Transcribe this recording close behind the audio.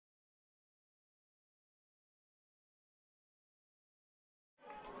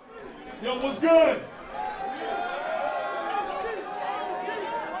Yo, what's good?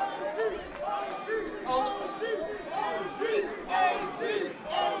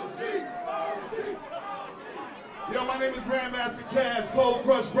 Yo, my name is Grandmaster Cash, Cold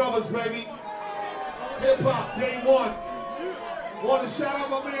Crush Brothers, baby. Hip hop, day one. Want to shout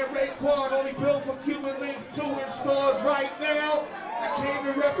out my man Raekwon, only built for Cuban Links 2 in stores right now. I came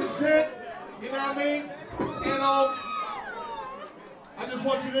to represent, you know what I mean? And I just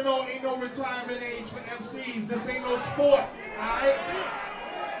want you to know, ain't no retirement age for MCs. This ain't no sport, alright?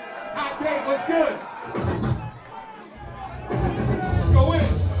 Hot day, what's good? Let's go in.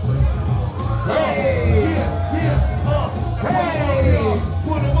 Hey! Yeah, hey!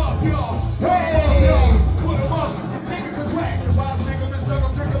 Put them up, y'all. Hey! Put them up. Niggas is whack. If I stick them and stuck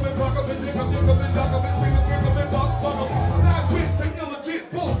them, trick them and buck them and dig them, and duck them and sing them, kick them and buck them. Not with the illegit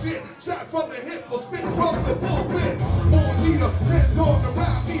bullshit. Shot from the hip or spit from the pulpit. Born leader, 10 on the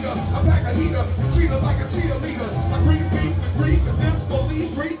round meter. I pack a heater, you treat her like a cheerleader. I greet beef with grief and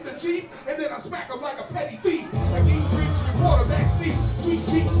disbelief. Greet the chief, and then I smack him like a petty thief. Like eat freaks with quarterbacks deep. Sweet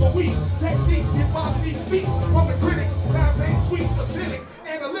cheeks for weeks. Techniques get my deep feet from the critics. Times ain't sweet, acidic,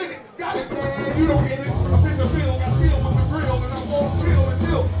 analytic. Got it, man, you don't get it. I fit the bill, got skill with the grill, and I won't chill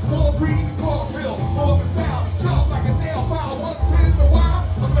until more green and chlorophyll. More of a style, sharp like a nail file. Once in a while,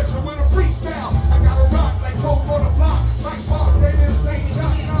 I'm messing with a freestyle. I got a rock like coke on the block. Like Bob David, St.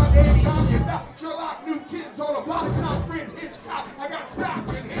 John, Hancock, and now Sherlock, new kids on the block. Top friend Hitchcock, I got stock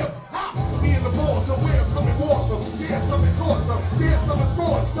in hip hop. Me and the boss, so wear something awesome. Dare something awesome, dare something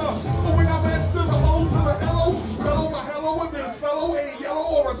scored some. But when I went to the O to the L-O, fellow my hello with this fellow ain't yellow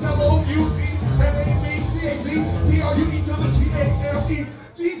or a cello, U-T, that ain't me, C-A-Z, T-R-U-E to the G-A-L-E.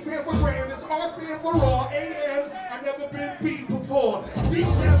 G stand for grand, this R stand for raw, A-N, I never been beat before. D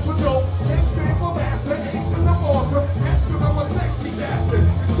stand for dope, M stand for master, A cause I'm awesome, S cause I'm a sexy bastard.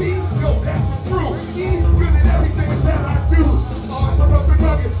 T, yo, that's the true. E, good at everything that I do. R for rough and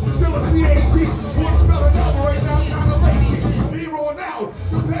rugged, still a C-A-Z. Wouldn't spell it out right now, kinda lazy. Me rolling out,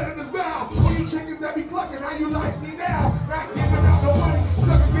 competitors bow. All you chickens that be clucking, how you like me now? Not giving out no money.